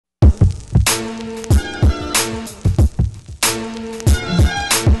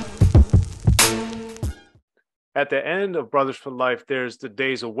At the end of Brothers for Life, there's the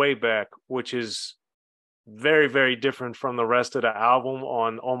Days of Way Back, which is very, very different from the rest of the album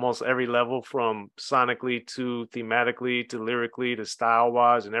on almost every level, from sonically to thematically to lyrically to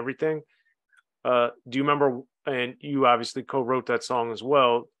style-wise and everything. Do you remember, and you obviously co-wrote that song as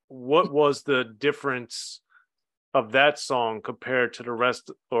well, what was the difference of that song compared to the rest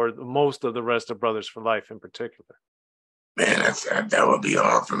or most of the rest of Brothers for Life in particular? Man, that would be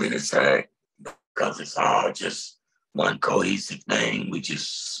hard for me to say because it's all just one cohesive thing. We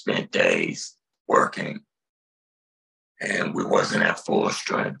just spent days working and we wasn't at full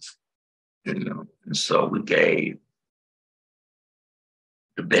strength, you know. And so we gave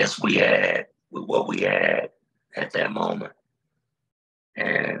the best we had with what we had at that moment.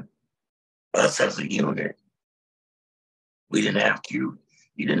 And us as a unit, we didn't have Q.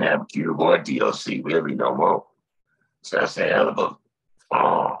 You didn't have Q or D.O.C. really no more. So that's a hell of a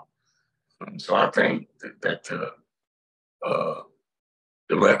fall. So I think that the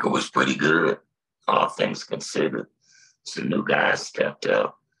record was pretty good, all things considered. Some new guys stepped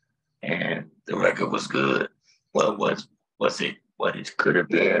up, and the record was good. Well, was it what it could have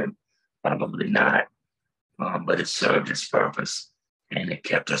been? Probably not, but it served its purpose, and it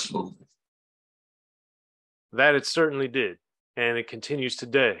kept us moving. That it certainly did, and it continues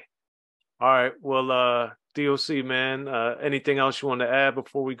today. All right, well, D.O.C, man, anything else you want to add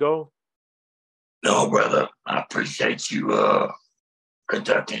before we go? No, brother, I appreciate you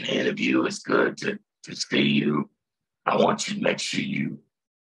conducting the interview. It's good to see you. I want you to make sure you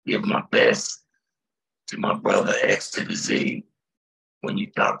give my best to my brother X when you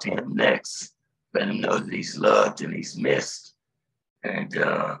talk to him next. Let him know that he's loved and he's missed. And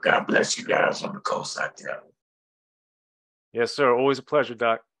God bless you guys on the coast out there. Yes, sir. Always a pleasure,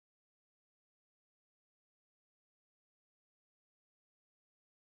 Doc.